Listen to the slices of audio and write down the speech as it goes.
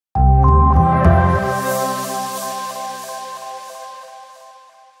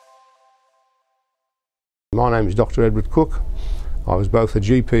My name is Dr. Edward Cooke. I was both a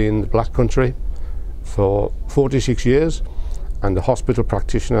GP in the Black Country for 46 years and a hospital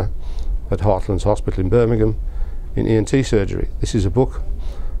practitioner at Heartlands Hospital in Birmingham in ENT surgery. This is a book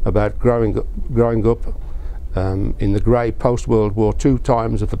about growing up in the grey post-World War II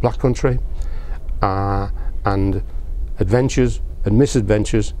times of the Black Country and adventures and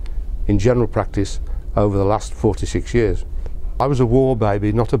misadventures in general practice over the last 46 years. I was a war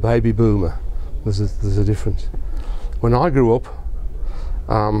baby, not a baby boomer. There's a difference. When I grew up,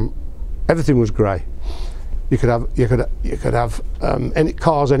 everything was grey. You could have any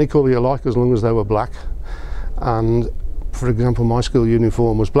cars any colour you like as long as they were black. And for example, my school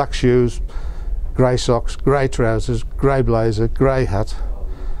uniform was black shoes, grey socks, grey trousers, grey blazer, grey hat,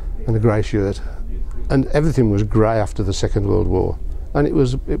 and a grey shirt. And everything was grey after the Second World War. And it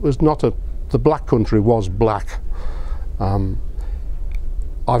was not the Black Country was black.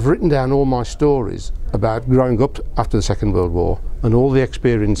 I've written down all my stories about growing up after the Second World War and all the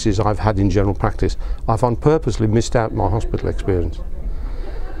experiences I've had in general practice. I've on purposely missed out my hospital experience.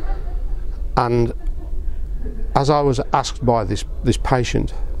 And as I was asked by this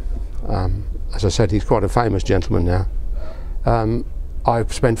patient, as I said, he's quite a famous gentleman now,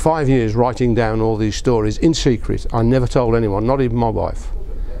 I've spent 5 years writing down all these stories in secret. I never told anyone, not even my wife,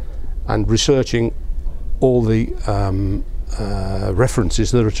 and researching all the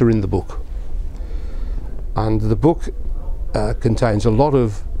references that are in the book. And the book contains a lot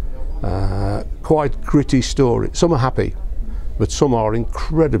of quite gritty stories. Some are happy, but some are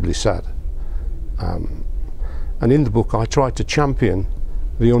incredibly sad. And in the book I tried to champion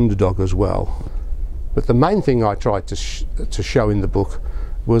the underdog as well. But the main thing I tried to show in the book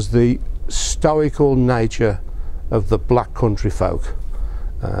was the stoical nature of the Black Country folk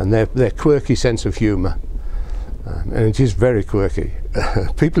and their quirky sense of humour. And it is very quirky.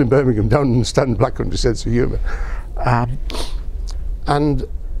 People in Birmingham don't understand Black Country sense of humour. And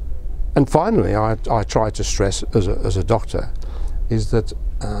finally, I try to stress as a doctor is that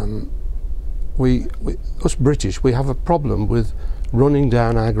us British, we have a problem with running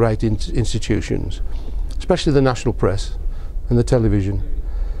down our great institutions, especially the national press and the television.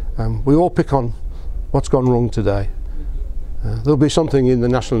 We all pick on what's gone wrong today. There'll be something in the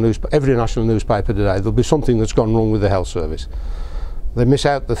every national newspaper today, there'll be something that's gone wrong with the health service. They miss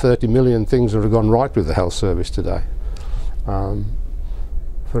out the 30 million things that have gone right with the health service today.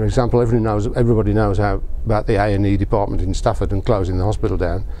 For example, everybody knows about the A&E department in Stafford and closing the hospital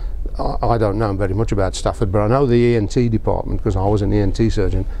down. I don't know very much about Stafford, but I know the ENT department because I was an ENT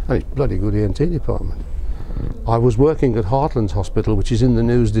surgeon, and it's a bloody good ENT department. I was working at Heartlands Hospital, which is in the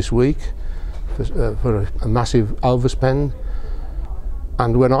news this week, for a massive overspend.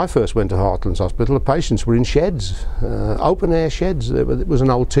 And when I first went to Heartlands Hospital, the patients were in sheds, open air sheds. It was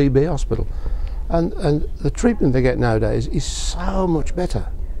an old TB hospital. And the treatment they get nowadays is so much better.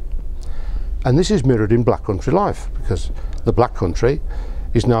 And this is mirrored in Black Country life, because the Black Country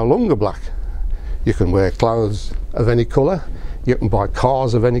is no longer black. You can wear clothes of any colour, you can buy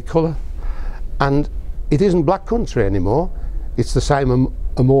cars of any colour, and it isn't Black Country anymore. It's the same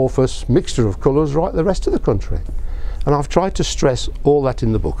amorphous mixture of colours right the rest of the country. And I've tried to stress all that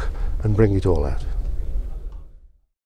in the book and bring it all out.